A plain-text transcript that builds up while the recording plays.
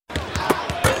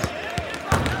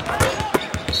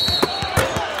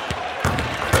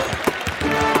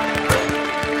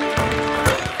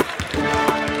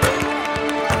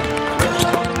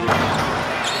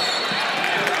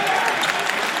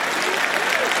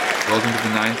Welcome to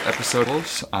the 9th episode of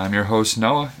Wolves. I'm your host,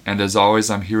 Noah, and as always,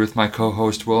 I'm here with my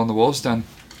co-host, Will in the Wolves Den.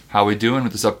 How we doing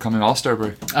with this upcoming All-Star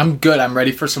break? I'm good. I'm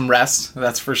ready for some rest,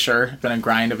 that's for sure. It's been a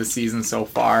grind of a season so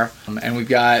far. And we've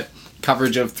got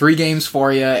coverage of 3 games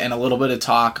for you and a little bit of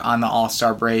talk on the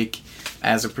All-Star break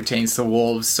as it pertains to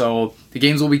Wolves. So the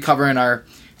games we'll be covering are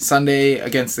Sunday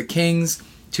against the Kings,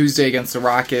 Tuesday against the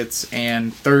Rockets,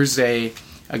 and Thursday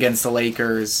against the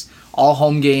Lakers. All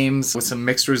home games with some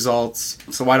mixed results.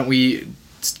 So why don't we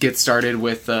get started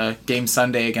with game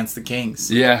Sunday against the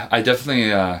Kings? Yeah, I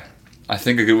definitely, I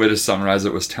think a good way to summarize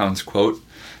it was Towns' quote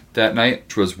that night,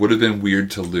 which was, would have been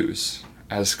weird to lose.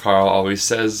 As Carl always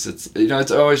says,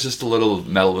 it's always just a little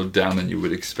mellowed down than you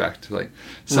would expect. Like,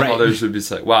 some others would be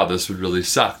like, wow, this would really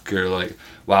suck. Or like,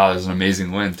 wow, there's an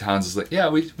amazing win. Towns is like, yeah,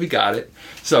 we got it.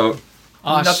 So...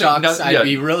 shucks, I'd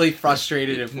be really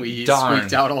frustrated if we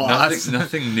squeaked out a loss.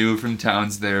 Nothing new from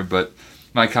Towns there, but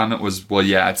my comment was, well,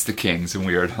 yeah, it's the Kings and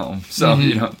we are at home. So,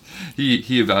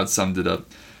 he about summed it up.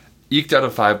 Eked out a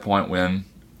 5-point win.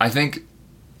 I think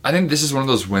this is one of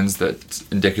those wins that's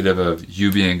indicative of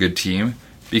you being a good team,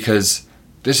 because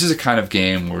this is a kind of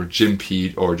game where Jim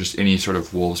Pete or just any sort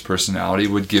of Wolves personality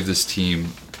would give this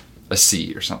team a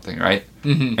C or something, right?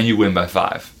 Mm-hmm. And you win by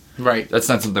 5. Right. That's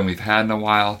not something we've had in a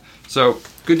while. So,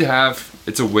 good to have.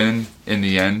 It's a win in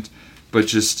the end, but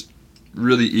just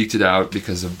really eked it out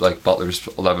because of like Butler's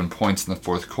 11 points in the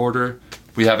fourth quarter.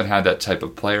 We haven't had that type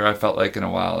of player, I felt like, in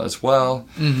a while as well.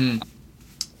 Mm-hmm.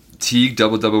 Teague,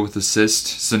 double-double with assist,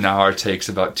 so now our takes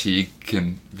about Teague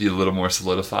can be a little more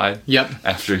solidified. Yep.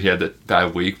 After he had that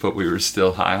bad week, but we were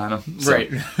still high on him. So right.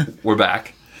 We're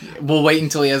back. We'll wait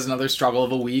until he has another struggle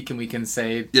of a week, and we can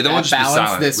say, yeah, then we'll just be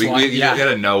silent. This we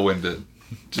gotta know when to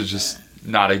just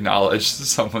not acknowledge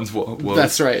someone's woes.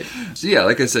 That's right. So yeah,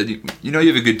 like I said, you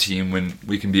have a good team when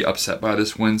we can be upset by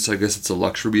this win, so I guess it's a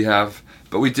luxury we have.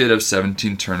 But we did have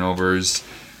 17 turnovers,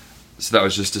 so that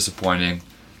was just disappointing.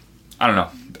 I don't know.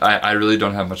 I really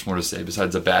don't have much more to say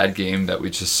besides a bad game that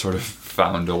we just sort of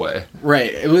found a way.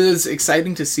 Right. It was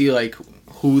exciting to see, like,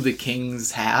 who the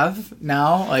Kings have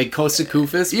now. Like, Kosta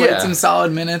Koufos played some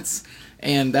solid minutes,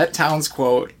 and that Towns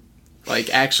quote,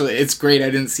 like, actually, it's great. I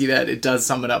didn't see that. It does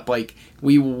sum it up. Like,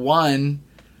 we won,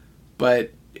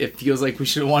 but it feels like we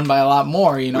should have won by a lot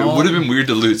more, It would have been weird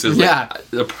to lose. It was like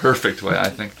the perfect way, I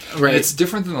think. Right. And it's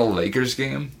different than the Lakers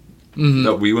game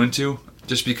that we went to,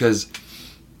 just because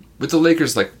with the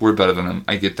Lakers, like, we're better than them.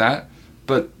 I get that.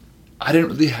 But I didn't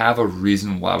really have a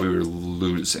reason why we were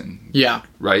losing. Yeah.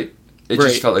 Right? It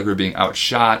just felt like we were being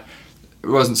outshot. It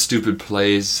wasn't stupid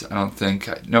plays, I don't think.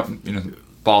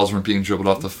 Balls weren't being dribbled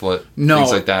off the foot. No.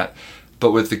 Things like that. But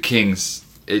with the Kings,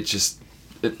 it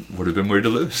would have been weird to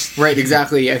lose. Right,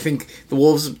 exactly. I think the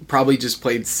Wolves probably just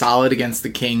played solid against the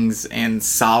Kings and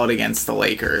solid against the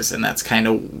Lakers, and that's kind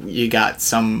of, you got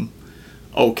some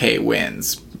okay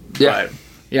wins. Yeah.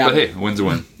 But hey, a win's a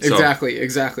win.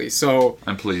 Exactly. So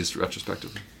I'm pleased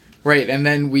retrospectively. Right, and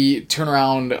then we turn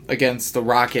around against the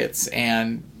Rockets,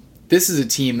 and this is a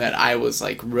team that I was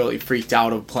like really freaked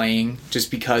out of playing,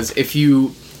 just because if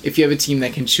you have a team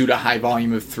that can shoot a high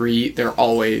volume of 3, they're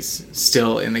always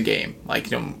still in the game.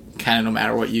 Like, kind of no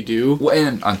matter what you do. Well,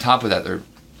 and on top of that, they're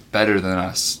better than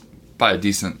us by a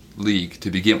decent league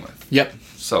to begin with. Yep.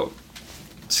 So,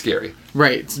 scary.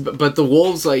 Right, but the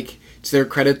Wolves, like, to their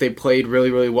credit, they played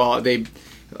really, really well. They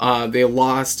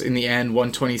lost in the end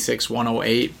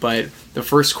 126-108, but the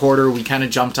first quarter we kind of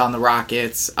jumped on the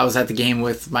Rockets. I was at the game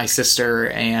with my sister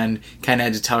and kind of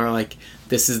had to tell her, like,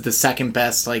 this is the second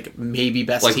best, like, maybe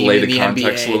best like, team in the NBA. Like, lay the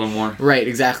context a little more. Right,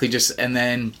 exactly. And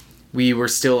then we were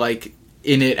still, like,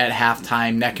 in it at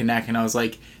halftime, neck and neck, and I was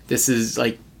like, this is,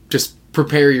 like, just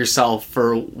prepare yourself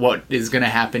for what is going to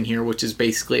happen here, which is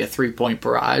basically a 3-point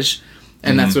barrage.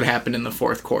 And that's what happened in the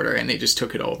fourth quarter, and they just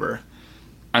took it over.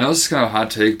 I know this is kind of a hot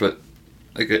take, but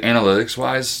like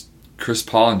analytics-wise, Chris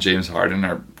Paul and James Harden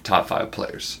are top 5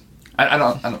 players. I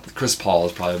don't. Chris Paul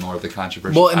is probably more of the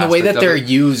controversial. Well, in the way that they're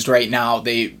used right now,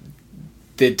 they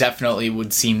definitely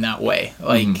would seem that way.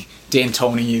 Like,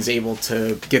 D'Antoni is able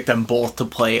to get them both to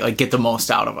play, like, get the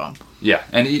most out of them. Yeah,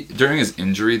 and during his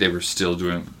injury, they were still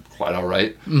doing quite all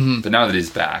right. Mm-hmm. But now that he's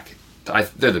back,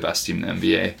 they're the best team in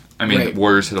the NBA. I mean, the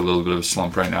Warriors hit a little bit of a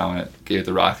slump right now, and it gave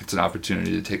the Rockets an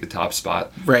opportunity to take the top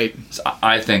spot. Right. So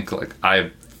I think, like, I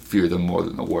fear them more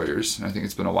than the Warriors. And I think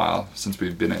it's been a while since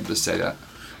we've been able to say that.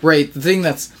 Right. The thing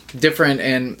that's different,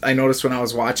 and I noticed when I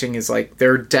was watching, is, like,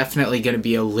 they're definitely going to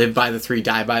be a live by the 3,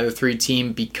 die by the 3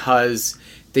 team, because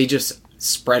they just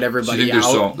spread everybody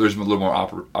out. There's a little more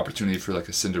opportunity for, like,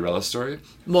 a Cinderella story?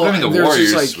 Well, I mean, the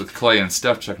Warriors, like, with Clay and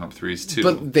Steph checking up threes, too.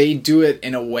 But they do it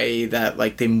in a way that,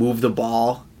 like, they move the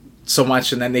ball so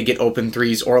much, and then they get open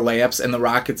threes or layups. And the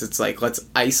Rockets, it's like, let's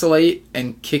isolate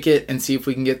and kick it and see if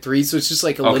we can get threes. So it's just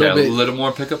like a little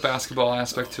more pickup basketball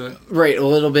aspect to it. Right, a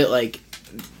little bit like,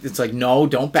 it's like, no,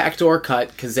 don't backdoor cut,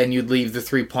 because then you'd leave the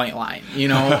 3-point line.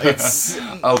 It's...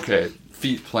 Okay,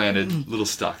 feet planted, little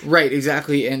stuck. Right,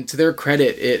 exactly. And to their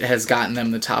credit, it has gotten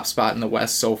them the top spot in the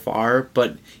West so far.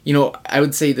 But, I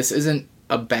would say this isn't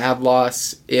a bad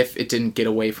loss if it didn't get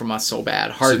away from us so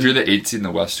bad. So if you're the 8th seed in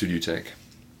the West, who do you take?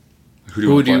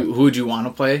 Who would you want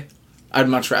to play? I'd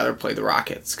much rather play the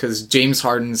Rockets, because James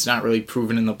Harden's not really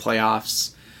proven in the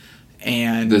playoffs.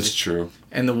 And that's true.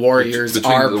 And the Warriors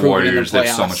are proven in the playoffs. They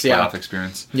have so much playoff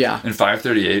experience. Yeah. And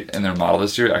 538 and their model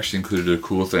this year actually included a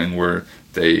cool thing where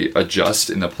they adjust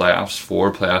in the playoffs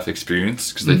for playoff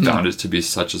experience, because they found it to be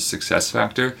such a success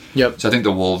factor. Yep. So I think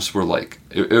the Wolves were like,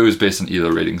 it was based on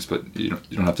ELO ratings, but you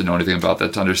don't have to know anything about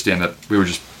that to understand that we were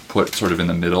just put sort of in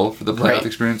the middle for the playoff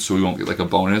experience, so we won't get like a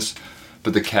bonus.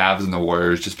 But the Cavs and the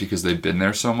Warriors, just because they've been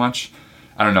there so much,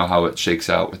 I don't know how it shakes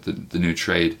out with the new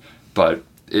trade, but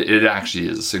it actually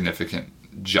is a significant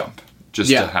jump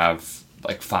just to have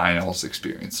like finals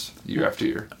experience year after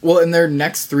year. Well, and their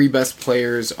next 3 best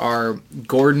players are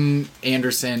Gordon,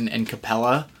 Anderson, and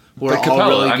Capella, who are all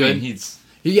really good.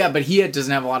 Yeah, but he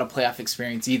doesn't have a lot of playoff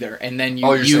experience either. And then you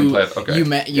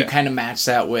kind of match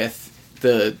that with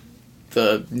the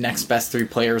next best 3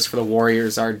 players for the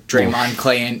Warriors are Draymond,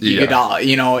 Clay, and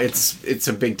Iguodala. It's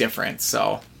a big difference.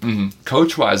 So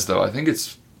coach wise, though, I think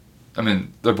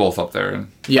they're both up there.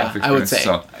 I would say.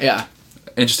 So,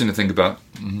 interesting to think about.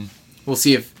 We'll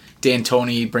see if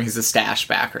D'Antoni brings the stash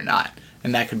back or not,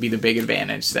 and that could be the big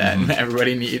advantage that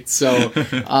everybody needs. So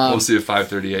we'll see if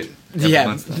 538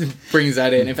 brings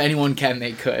that in. If anyone can,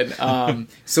 they could.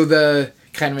 So the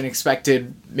kind of an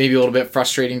expected, maybe a little bit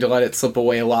frustrating to let it slip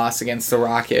away, a loss against the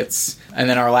Rockets, and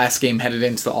then our last game headed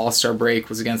into the All-Star break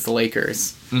was against the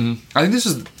Lakers. I think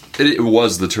it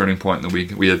was the turning point in the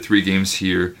week. We had 3 games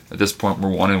here. At this point, we're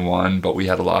 1-1, but we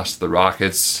had a loss to the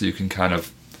Rockets, so you can kind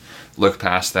of look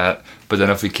past that. But then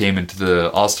if we came into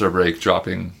the All-Star break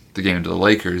dropping the game to the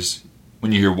Lakers,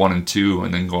 when you hear 1-2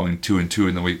 and then going 2-2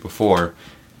 in the week before,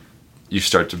 you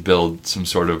start to build some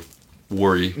sort of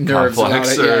worry nerves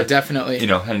complex. About it. Yeah, definitely.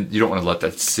 And you don't want to let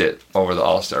that sit over the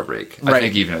All-Star break. Right. I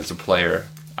think even as a player,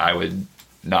 I would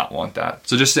not want that.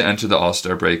 So just to enter the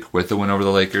All-Star break with the win over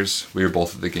the Lakers, we were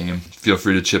both at the game. Feel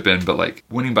free to chip in, but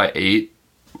winning by 8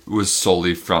 was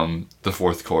solely from the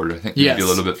fourth quarter. I think maybe a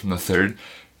little bit from the third.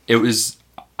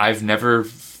 I've never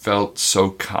felt so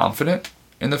confident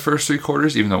in the first 3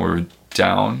 quarters, even though we were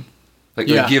down.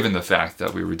 Given the fact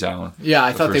that we were down. Yeah,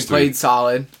 I thought they played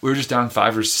solid. We were just down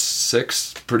 5 or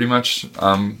 6 pretty much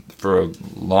for a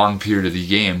long period of the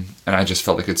game, and I just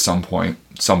felt like at some point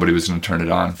somebody was going to turn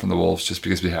it on from the Wolves just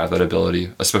because we have that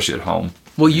ability, especially at home.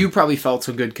 Well, you probably felt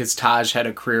so good because Taj had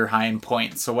a career high in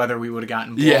points, so whether we would have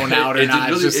gotten blown out or not,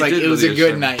 it was a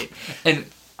good night. And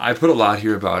I put a lot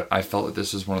here about I felt that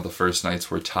this was one of the first nights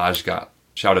where Taj got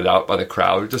shouted out by the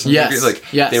crowd to some degree.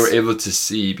 They were able to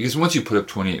see, because once you put up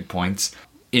 28 points,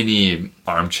 any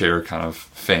armchair kind of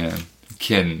fan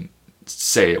can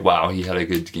say, wow, he had a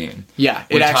good game. Yeah,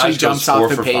 it actually jumps off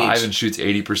the page. 4 for 5 and shoots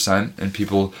 80%, and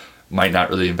people might not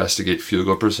really investigate field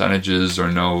goal percentages or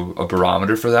know a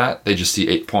barometer for that. They just see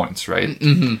 8 points, right?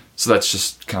 So that's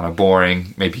just kind of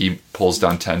boring. Maybe he pulls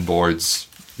down 10 boards.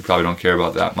 You probably don't care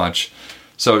about that much.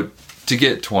 So to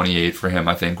get 28 for him,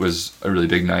 I think, was a really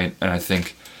big night, and I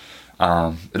think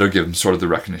it'll give him sort of the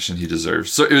recognition he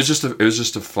deserves. So it was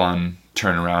just a fun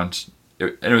turnaround,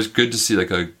 and it was good to see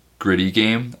a gritty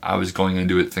game. I was going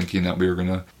into it thinking that we were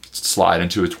gonna slide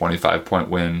into a 25-point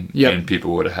win, and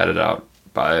people would have had it out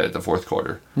by the fourth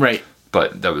quarter. Right.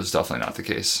 But that was definitely not the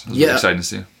case. It was really exciting to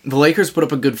see. The Lakers put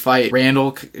up a good fight.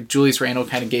 Julius Randle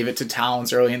kind of gave it to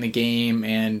Towns early in the game,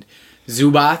 and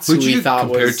Zubac, who we thought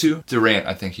was... compared to? Durant,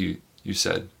 I think you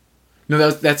said.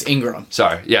 No, that's Ingram.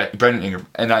 Sorry. Yeah, Brandon Ingram.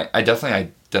 And I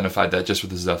definitely identified that just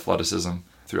with his athleticism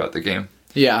throughout the game.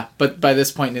 Yeah, but by this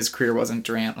point in his career, wasn't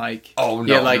Durant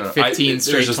 15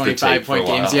 straight 25-point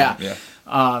games.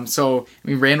 Yeah. So,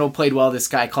 Randall played well. This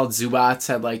guy called Zubac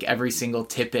had every single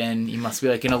tip in. He must be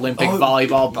an Olympic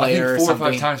volleyball player or something. 4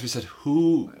 or 5 times we said,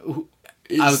 who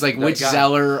I was like, which guy?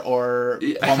 Zeller or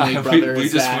Plumlee brothers? We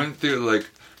just went through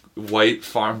white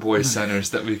farm boy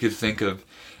centers that we could think of.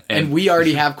 And we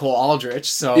already have Cole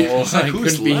Aldrich, so it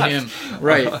couldn't be him.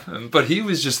 Right. But he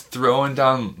was just throwing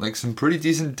down some pretty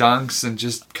decent dunks and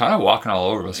just kind of walking all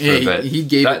over us for a bit. He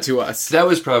gave it to us. That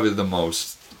was probably the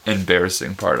most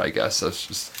embarrassing part, I guess, of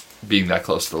just being that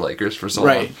close to the Lakers for so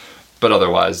long. But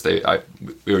otherwise, we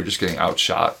were just getting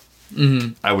outshot.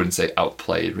 I wouldn't say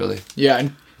outplayed, really. Yeah,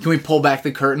 and can we pull back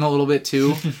the curtain a little bit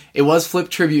too? It was Flip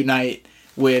Tribute Night,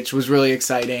 which was really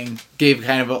exciting. Gave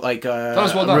kind of that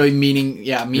was well a done. really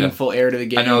meaningful air to the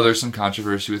game. I know there's some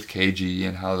controversy with KG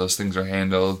and how those things are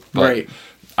handled, but Right.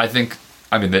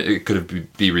 it could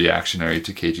be reactionary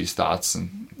to KG's thoughts,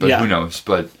 but who knows?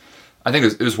 But I think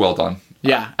it was well done.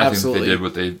 Yeah, I absolutely. think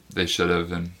they did what they should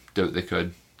have and did what they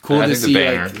could. Cool and I to think see, the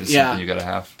banner like, is something you gotta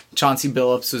have. Chauncey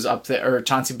Billups was up there, or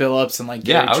Chauncey Billups and like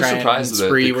Gary I was Trent surprised and that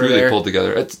Spree the were crew there. they pulled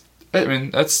together.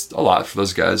 That's a lot for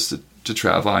those guys to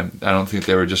travel. I don't think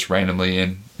they were just randomly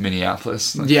in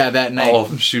Minneapolis. That night.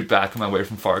 I'll shoot back on my way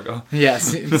from Fargo. Yeah,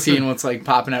 seeing what's like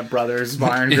popping at Brothers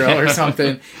Bar and Grill or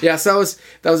something. Yeah, so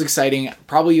that was exciting.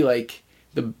 Probably like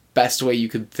the best way you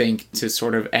could think to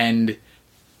sort of end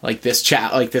like this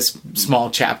this small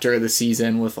chapter of the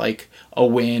season with like a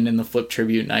win and the Flip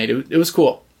Tribute Night. It was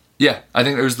cool. Yeah, I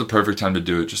think it was the perfect time to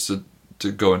do it, just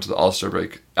to go into the All-Star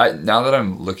break. Now that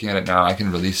I'm looking at it now, I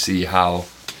can really see how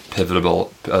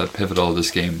pivotal this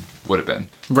game would have been.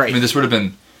 Right. I mean, this would have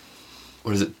been,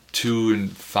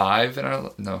 2-5 in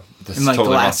our that's In like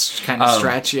totally the last kind of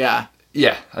stretch, yeah.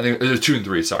 Yeah, I think it was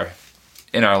 2-3. Sorry,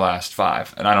 in our last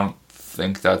 5, and I don't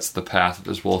think that's the path that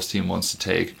this Wolves team wants to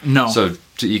take. No. So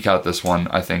to eke out this one,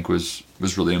 I think was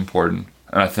really important,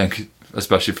 and I think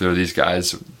especially for these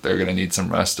guys, they're going to need some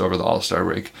rest over the All-Star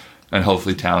break, and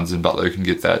hopefully Towns and Butler can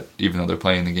get that, even though they're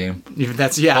playing the game.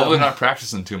 Hopefully not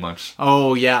practicing too much.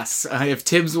 Oh yes, if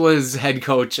Tibbs was head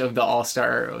coach of the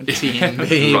All-Star team,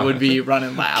 he would be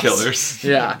running laps. Killers.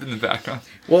 Yeah. In the background.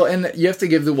 Well, and you have to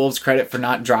give the Wolves credit for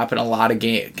not dropping a lot of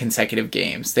consecutive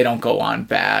games. They don't go on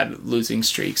bad losing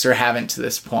streaks, or haven't to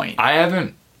this point.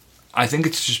 I think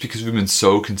it's just because we've been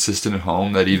so consistent at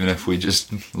home that even if we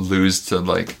just lose to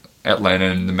like Atlanta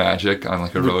and the Magic on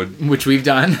like a road, which we've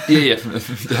done. yeah,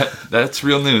 that's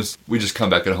real news. We just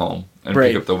come back at home and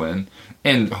pick up the win.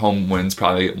 And home wins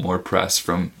probably get more press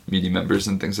from media members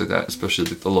and things like that, especially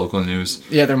the local news.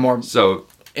 Yeah, they're more so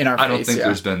in our face. I don't think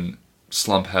there's been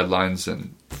slump headlines,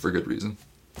 and for good reason.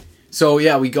 So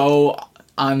yeah, we go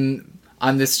on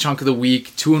this chunk of the week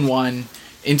 2-1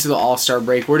 into the All-Star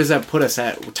break. Where does that put us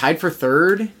at? We're tied for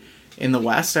third in the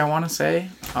West, I want to say.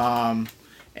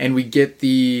 And we get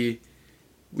the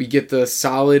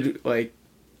solid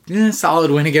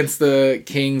solid win against the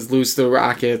Kings, lose to the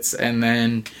Rockets, and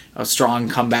then a strong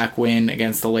comeback win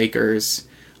against the Lakers.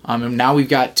 And now we've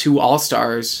got 2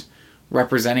 All-Stars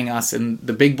representing us in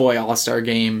the Big Boy All-Star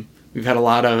game. We've had a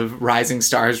lot of rising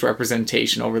stars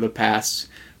representation over the past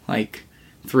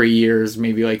 3 years,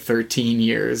 maybe 13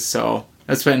 years. So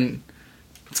it's going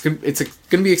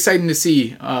to be exciting to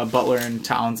see Butler and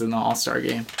Towns in the All-Star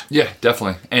game. Yeah,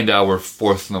 definitely. And we're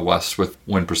 4th in the West with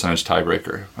win percentage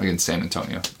tiebreaker against San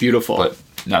Antonio. Beautiful. But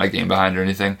not a game behind or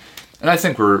anything. And I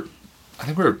think we're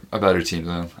a better team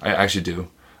than them. I actually do.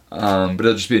 But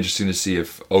it'll just be interesting to see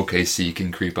if OKC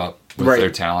can creep up with their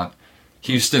talent.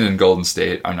 Houston and Golden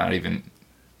State I'm not even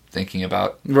thinking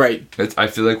about. Right. I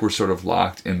feel like we're sort of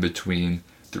locked in between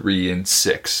 3 and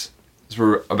 6.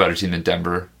 We're a better team than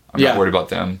Denver. I'm not worried about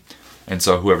them. And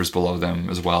so whoever's below them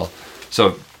as well.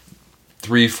 So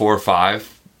 3, 4,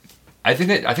 5. I think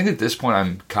at this point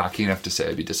I'm cocky enough to say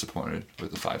I'd be disappointed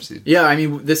with the 5 seed. Yeah, I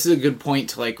mean, this is a good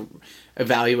point to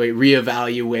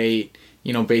reevaluate,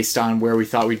 based on where we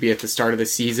thought we'd be at the start of the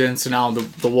season. So now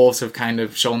the Wolves have kind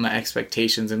of shown the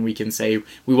expectations, and we can say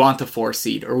we want the 4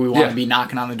 seed, or we want to be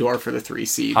knocking on the door for the 3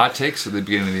 seed. Hot takes at the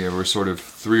beginning of the year were sort of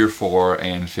 3 or 4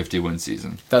 and 50 win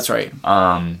season. That's right.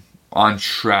 On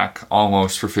track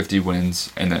almost for 50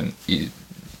 wins, and then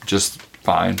just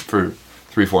fine for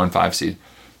 3, 4, and 5 seed.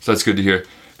 So that's good to hear.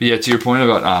 But yeah, to your point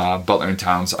about Butler and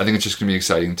Towns, I think it's just going to be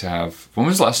exciting to have. When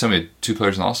was the last time we had 2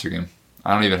 players in the All-Star game?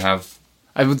 I don't even have.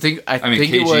 I think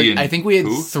KG I think we had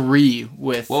who? 3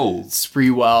 with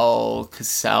Sprewell,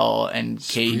 Cassell, and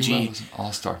KG. Sprewell was an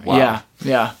All-Star. Wow.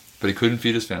 Yeah. But he couldn't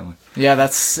feed his family. Yeah,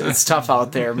 it's tough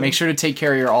out there. Make sure to take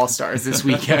care of your All-Stars this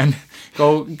weekend.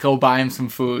 Go buy him some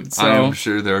food. So. I'm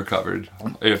sure they're covered.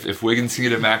 If Wiggins can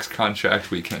get a max contract,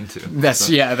 we can too.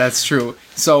 That's true.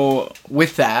 So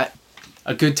with that,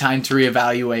 a good time to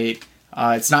reevaluate.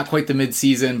 It's not quite the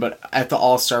mid-season, but at the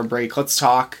All-Star break, let's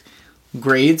talk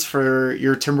grades for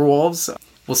your Timberwolves.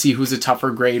 We'll see who's a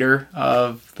tougher grader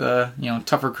of the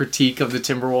tougher critique of the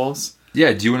Timberwolves.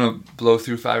 Yeah, do you want to blow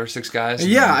through 5 or 6 guys?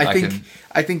 Yeah,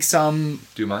 I think some.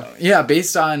 Do you mind? Yeah,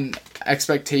 based on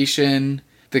expectation,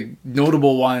 the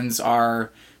notable ones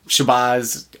are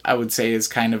Shabazz. I would say is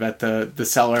kind of at the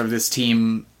cellar of this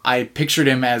team I pictured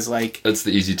him as like... That's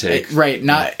the easy take. Right,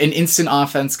 not an instant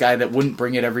offense guy that wouldn't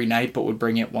bring it every night, but would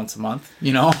bring it once a month,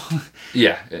 you know?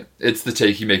 Yeah, it's the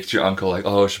take you make to your uncle, like,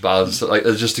 oh, Shabazz, so, like,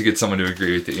 just to get someone to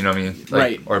agree with you, you know what I mean? Like,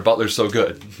 right. Or Butler's so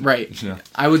good. Right. You know?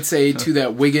 I would say, too,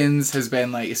 that Wiggins has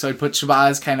been like... So I'd put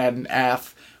Shabazz kind of at an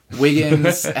F.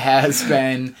 Wiggins has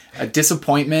been a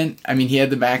disappointment. I mean, he had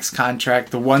the max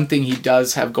contract. The one thing he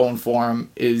does have going for him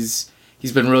is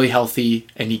he's been really healthy,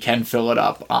 and he can fill it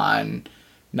up on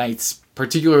nights,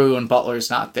 particularly when Butler's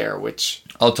not there, which...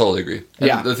 I'll totally agree. And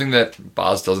yeah. the thing that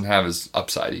Boz doesn't have is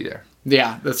upside either.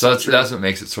 Yeah, that's what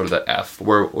makes it sort of that F.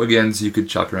 Where Wiggins, you could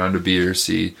chuck around to B or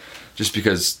C, just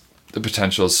because the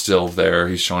potential is still there.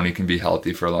 He's shown he can be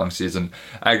healthy for a long season.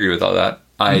 I agree with all that.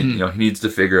 He needs to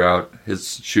figure out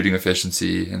his shooting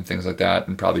efficiency and things like that,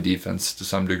 and probably defense to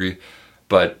some degree.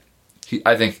 But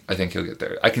I think he'll get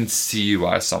there. I can see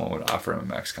why someone would offer him a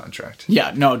max contract.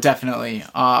 Yeah, no, definitely.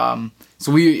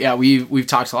 So we've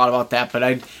talked a lot about that, but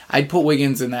I'd put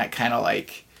Wiggins in that kind of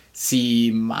like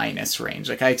C- range.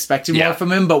 Like I expected more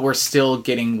from him, but we're still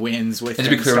getting wins with him.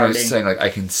 And to be clear, starting. when I was saying like I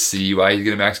can see why he'd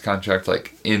get a max contract,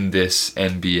 like in this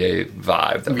NBA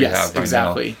vibe that we have right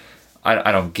now.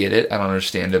 I don't get it. I don't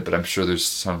understand it, but I'm sure there's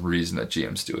some reason that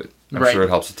GMs do it. I'm sure it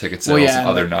helps with ticket sales and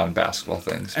other non-basketball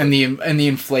things. And the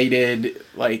inflated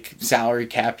like salary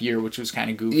cap year, which was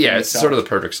kind of goofy. Yeah, it's sort of the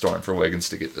perfect storm for Wiggins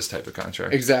to get this type of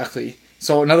contract. Exactly.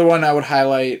 So another one I would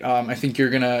highlight, I think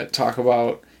you're going to talk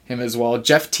about him as well.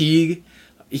 Jeff Teague,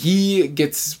 he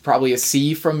gets probably a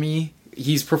C from me.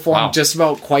 He's performed just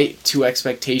about quite to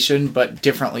expectation, but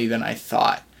differently than I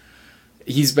thought.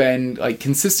 He's been like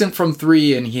consistent from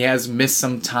 3, and he has missed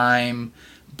some time,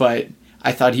 but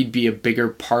I thought he'd be a bigger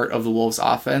part of the Wolves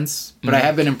offense. But I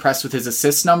have been impressed with his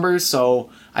assist numbers, so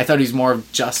I thought he's more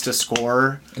of just a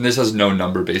scorer. And this has no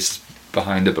number base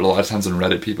behind it, but a lot of times on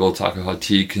Reddit people talk about how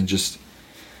Teague can just,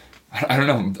 I don't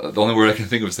know, the only word I can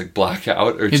think of is like black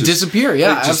out or just disappear.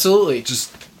 Yeah, like absolutely. Just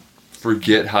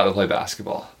forget how to play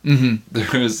basketball. There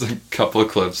was a couple of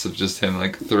clips of just him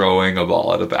like throwing a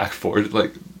ball at a backboard,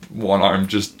 like one arm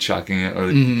just chucking it,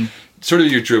 or sort of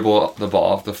your dribble the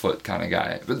ball off the foot kind of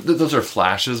guy. But those are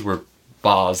flashes where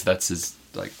Boz, that's his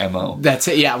like MO. That's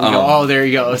it. Yeah, we go. Oh, there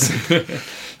he goes.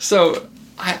 So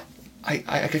I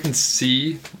can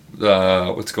see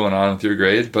what's going on with your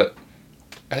grade, but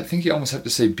I think you almost have to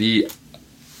say B,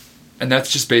 and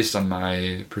that's just based on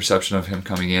my perception of him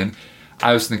coming in.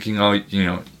 I was thinking,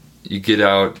 you give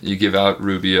out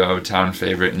Rubio, town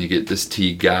favorite, and you get this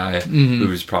Teague guy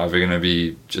who's probably going to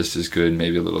be just as good,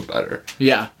 maybe a little better.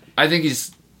 Yeah. I think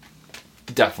he's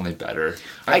definitely better.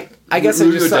 I guess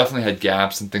Rubio definitely had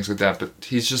gaps and things like that, but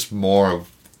he's just more of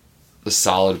a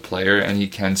solid player, and he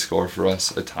can score for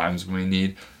us at times when we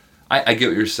need. I get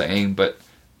what you're saying, but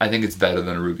I think it's better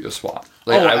than a Rubio swap.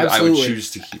 Like, I would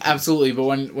choose to keep him. Absolutely,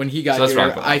 but when he got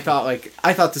here, I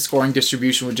thought the scoring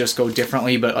distribution would just go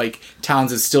differently, but like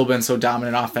Towns has still been so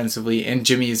dominant offensively, and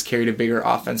Jimmy has carried a bigger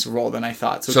offensive role than I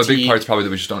thought. So a big part's probably that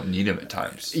we just don't need him at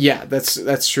times. Yeah,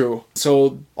 that's true.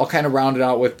 So I'll kind of round it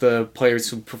out with the players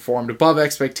who performed above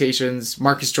expectations.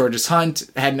 Marcus Georges-Hunt,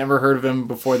 had never heard of him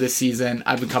before this season.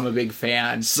 I've become a big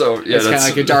fan. So yeah, it's kind of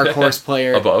like a dark horse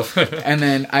player. Above. And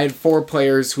then I had 4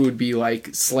 players who would be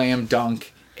like slam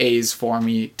dunk A's for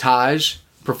me. Taj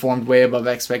performed way above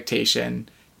expectation.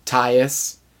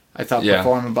 Tyus, I thought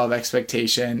performed above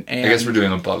expectation. And I guess we're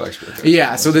doing above expectation.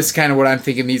 Yeah, so this is kind of what I'm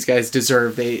thinking these guys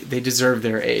deserve. They deserve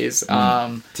their A's. It's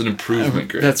an improvement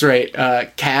grade. That's right.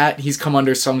 Cat, he's come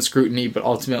under some scrutiny, but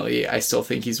ultimately I still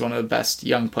think he's one of the best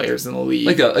young players in the league.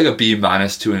 Like a B-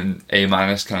 to an A-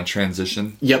 kind of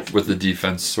transition. Yep. With the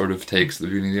defense sort of takes the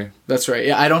beginning of the year. That's right.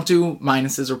 Yeah, I don't do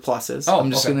minuses or pluses. I'm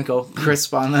just gonna go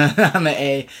crisp on the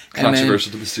A.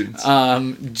 Controversial to the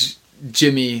students.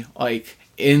 Jimmy, like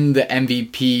in the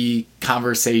MVP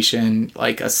conversation,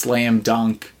 like a slam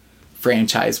dunk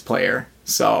franchise player.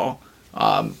 So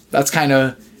that's kind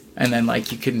of, and then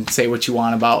like you can say what you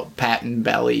want about Patton,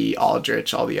 Belly,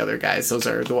 Aldrich, all the other guys. Those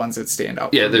are the ones that stand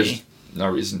out. Yeah, for there's me. No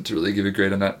reason to really give a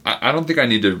grade on that. I don't think I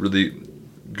need to really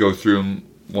go through them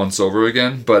once over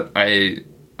again, but I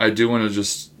do want to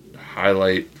just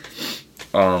highlight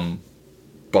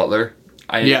Butler.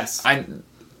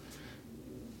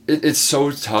 It's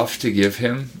so tough to give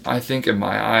him, I think, in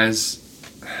my eyes,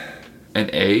 an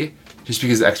A, just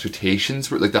because the expectations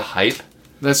were, like, the hype.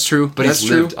 That's true. But he's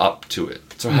lived up to it.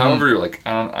 So however, like,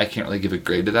 I can't really give a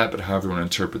grade to that, but however you want to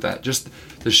interpret that, just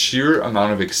the sheer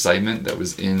amount of excitement that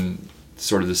was in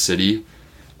sort of the city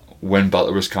when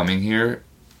Butler was coming here,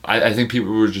 I think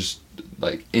people were just,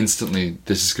 like, instantly,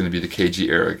 this is going to be the KG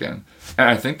era again. And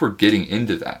I think we're getting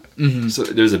into that. So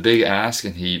there's a big ask,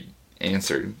 and he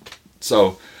answered.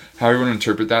 So however you want to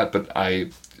interpret that, but I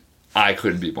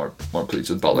couldn't be more pleased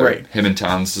with Butler. Right. Him and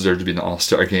Towns deserve to be in the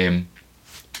All-Star game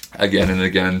again and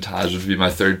again. Taj would be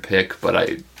my third pick, but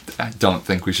I don't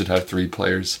think we should have 3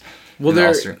 players in the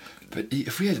All-Star. But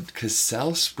if we had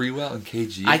Cassell, Sprewell, and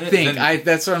KG,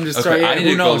 that's what I'm just okay, starting. I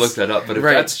need to go look that up. But if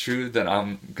Right. that's true, then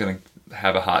I'm gonna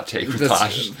have a hot take with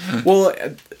Taj. Well,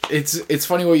 it's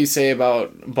funny what you say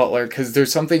about Butler, because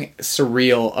there's something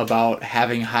surreal about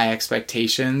having high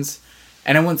expectations,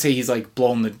 and I wouldn't say he's like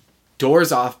blown the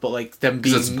doors off, but like them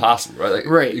being, Because it's impossible, right? Like,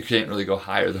 right. You can't really go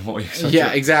higher than what we expected.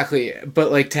 Yeah, exactly.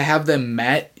 But like to have them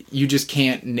met, you just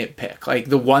can't nitpick. Like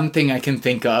the one thing I can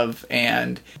think of,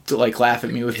 and to like laugh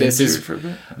at me with this, is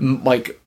like